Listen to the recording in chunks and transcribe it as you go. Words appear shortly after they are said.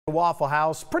Waffle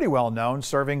House, pretty well known,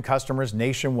 serving customers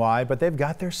nationwide, but they've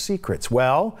got their secrets.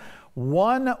 Well,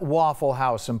 one Waffle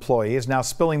House employee is now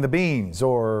spilling the beans,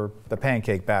 or the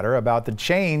pancake batter, about the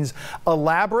chain's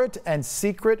elaborate and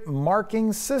secret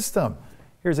marking system.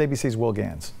 Here's ABC's Will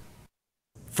Gans.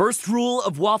 First rule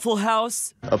of Waffle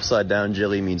House: upside down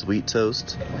jelly means wheat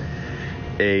toast.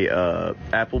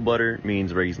 Apple butter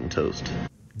means raisin toast.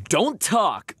 Don't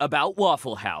talk about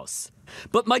Waffle House.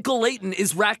 But Michael Layton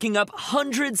is racking up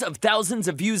hundreds of thousands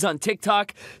of views on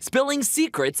TikTok, spilling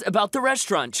secrets about the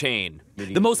restaurant chain.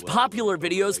 The most popular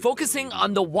videos focusing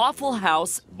on the Waffle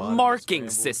House marking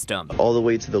system. All the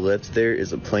way to the left there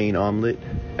is a plain omelet.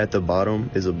 At the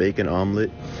bottom is a bacon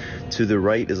omelet. To the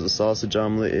right is a sausage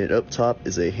omelet, and up top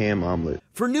is a ham omelet.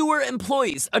 For newer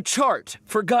employees, a chart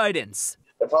for guidance.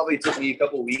 It probably took me a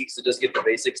couple weeks to just get the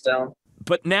basics down.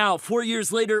 But now, 4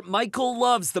 years later, Michael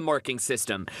loves the marking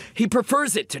system. He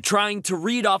prefers it to trying to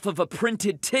read off of a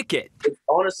printed ticket. It's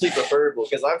honestly preferable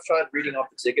because I've tried reading off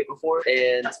the ticket before,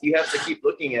 and you have to keep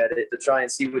looking at it to try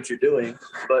and see what you're doing.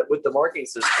 But with the marking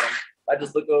system, I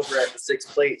just look over at the 6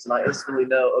 plates and I instantly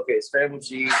know, okay, scrambled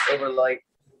cheese, overlight,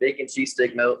 bacon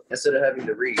cheesesteak melt, instead of having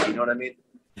to read, you know what I mean?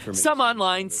 Some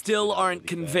online still aren't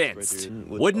convinced.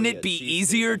 Wouldn't it be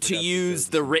easier to use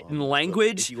the written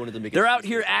language? They're out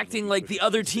here acting like the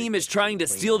other team is trying to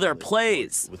steal their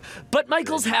plays. But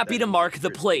Michael's happy to mark the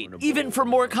plate, even for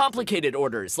more complicated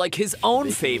orders, like his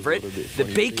own favorite, the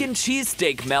bacon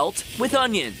cheesesteak melt with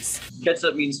onions.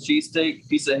 Ketchup means cheesesteak,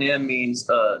 piece of ham means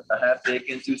a half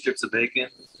bacon, 2 strips of bacon,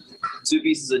 2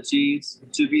 pieces of cheese,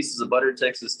 2 pieces of buttered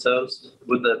Texas toast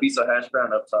with a piece of hash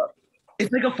brown up top.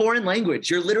 It's like a foreign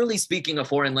language. You're literally speaking a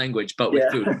foreign language, but with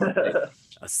food.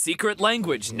 A secret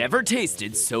language never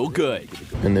tasted so good.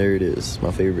 And there it is, my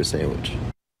favorite sandwich.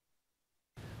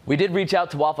 We did reach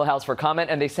out to Waffle House for comment,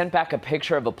 and they sent back a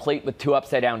picture of a plate with 2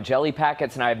 upside-down jelly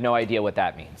packets, and I have no idea what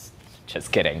that means.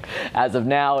 Just kidding. As of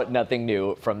now, nothing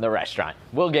new from the restaurant.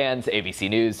 Will Gans,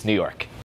 ABC News, New York.